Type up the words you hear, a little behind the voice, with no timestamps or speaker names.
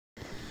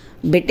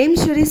Bedtime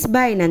stories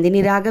by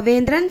Nandhini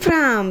Ragavendiran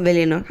from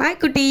Villanur. Hi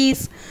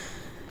குட்டீஸ்.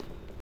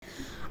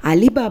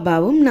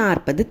 அலிபாபாவும்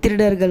 40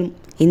 திருடர்களும்.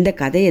 இந்த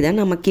கதையை தான்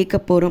நம்ம கேட்க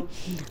போகிறோம்.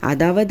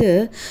 அதாவது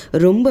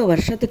ரொம்ப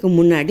வருஷத்துக்கு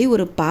முன்னாடி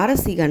ஒரு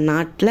பாரசீக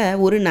நாட்டில்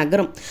ஒரு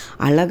நகரம்,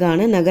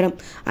 அழகான நகரம்.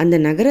 அந்த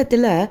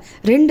நகரத்தில்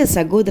 2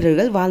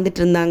 சகோதரர்கள்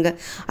வாழ்ந்துட்டு இருந்தாங்க.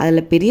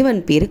 அதில்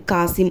பெரியவன் பேர்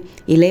காசிம்,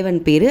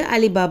 இளையவன் பேர்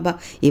அலிபாபா.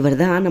 இவர்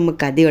தான் நம்ம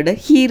கதையோட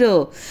ஹீரோ.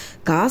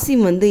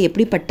 காசிம்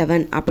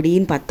எப்படிப்பட்டவன்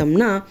அப்படின்னு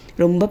பார்த்தோம்னா,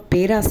 ரொம்ப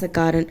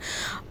பேராசக்காரன்,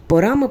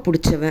 பொறாமை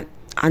பிடிச்சவன்,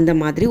 அந்த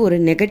மாதிரி ஒரு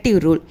நெகட்டிவ்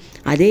ரூல்.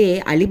 அதே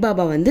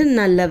அலிபாபா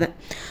நல்லவன்.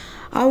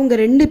 அவங்க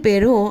 2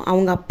 பேரும்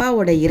அவங்க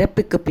அப்பாவோட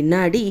இறப்புக்கு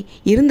பின்னாடி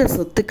இருந்த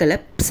சொத்துக்களை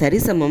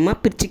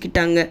சரிசமமாக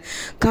பிரிச்சுக்கிட்டாங்க.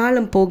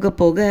 காலம் போக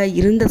போக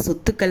இருந்த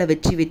சொத்துக்களை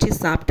வச்சு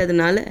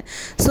சாப்பிட்டதுனால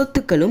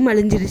சொத்துக்களும்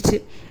அழிஞ்சிருச்சு.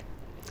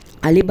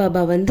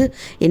 அலிபாபா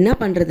என்ன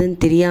பண்ணுறதுன்னு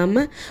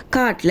தெரியாமல்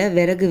காட்டில்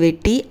விறகு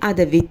வெட்டி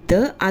அதை விற்று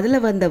அதில்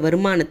வந்த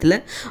வருமானத்தில்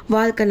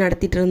வாழ்க்கை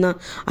நடத்திட்டு இருந்தான்.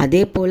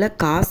 அதே போல்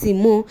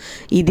காசிமும்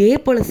இதே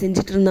போல்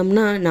செஞ்சிட்டு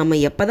இருந்தோம்னா நம்ம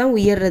எப்போ தான்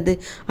உயர்றது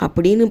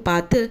அப்படின்னு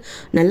பார்த்து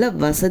நல்ல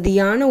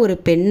வசதியான ஒரு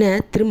பெண்ணை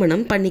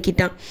திருமணம்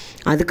பண்ணிக்கிட்டான்.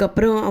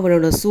 அதுக்கப்புறம்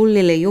அவனோட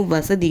சூழ்நிலையும்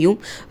வசதியும்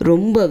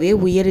ரொம்பவே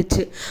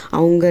உயரிச்சு.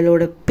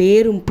 அவங்களோட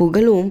பேரும்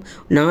புகழும்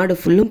நாடு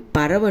ஃபுல்லும்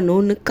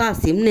பரவணும்னு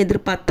காசிம்னு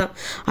எதிர்பார்த்தான்.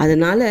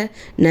 அதனால்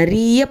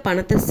நிறைய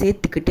பணத்தை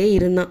சேர்த்துக்கிட்டே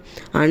இருந்தான்.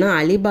 ஆனால்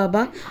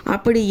அலிபாபா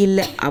அப்படி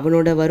இல்லை.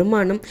 அவனோட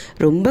வருமானம்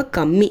ரொம்ப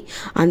கம்மி.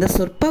 அந்த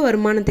சொற்ப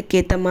வருமானத்துக்கு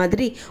ஏற்ற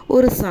மாதிரி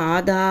ஒரு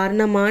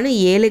சாதாரணமான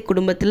ஏழை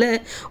குடும்பத்தில்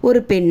ஒரு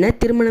பெண்ணை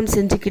திருமணம்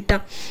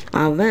செஞ்சுக்கிட்டான்.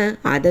 அவன்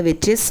அதை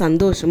வச்சு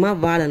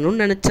சந்தோஷமாக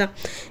வாழணும்னு நினச்சான்.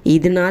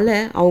 இதனால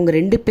அவங்க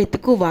 2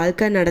 பேத்துக்கும்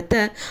வாழ்க்கை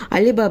நடத்த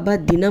அலிபாபா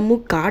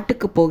தினமும்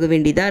காட்டுக்கு போக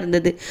வேண்டியதாக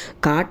இருந்தது.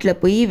 காட்டில்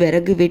போய்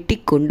விறகு வெட்டி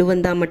கொண்டு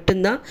வந்தால்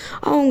மட்டும்தான்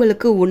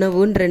அவங்களுக்கு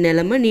உணவுன்ற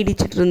நிலைமை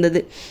நீடிச்சிட்டு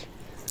இருந்தது.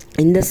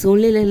 இந்த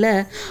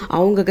சூழ்நிலையில்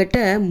அவங்கக்கிட்ட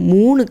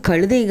 3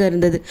 கழுதைகள்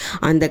இருந்தது.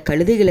 அந்த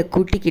கழுதைகளை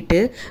கூட்டிக்கிட்டு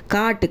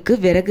காட்டுக்கு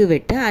விறகு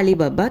வெட்ட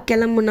அலிபாபா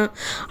கிளம்புனான்.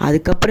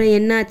 அதுக்கப்புறம்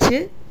என்னாச்சு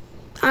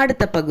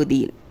அடுத்த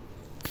பகுதியில்.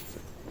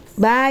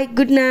 Bye,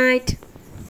 good night.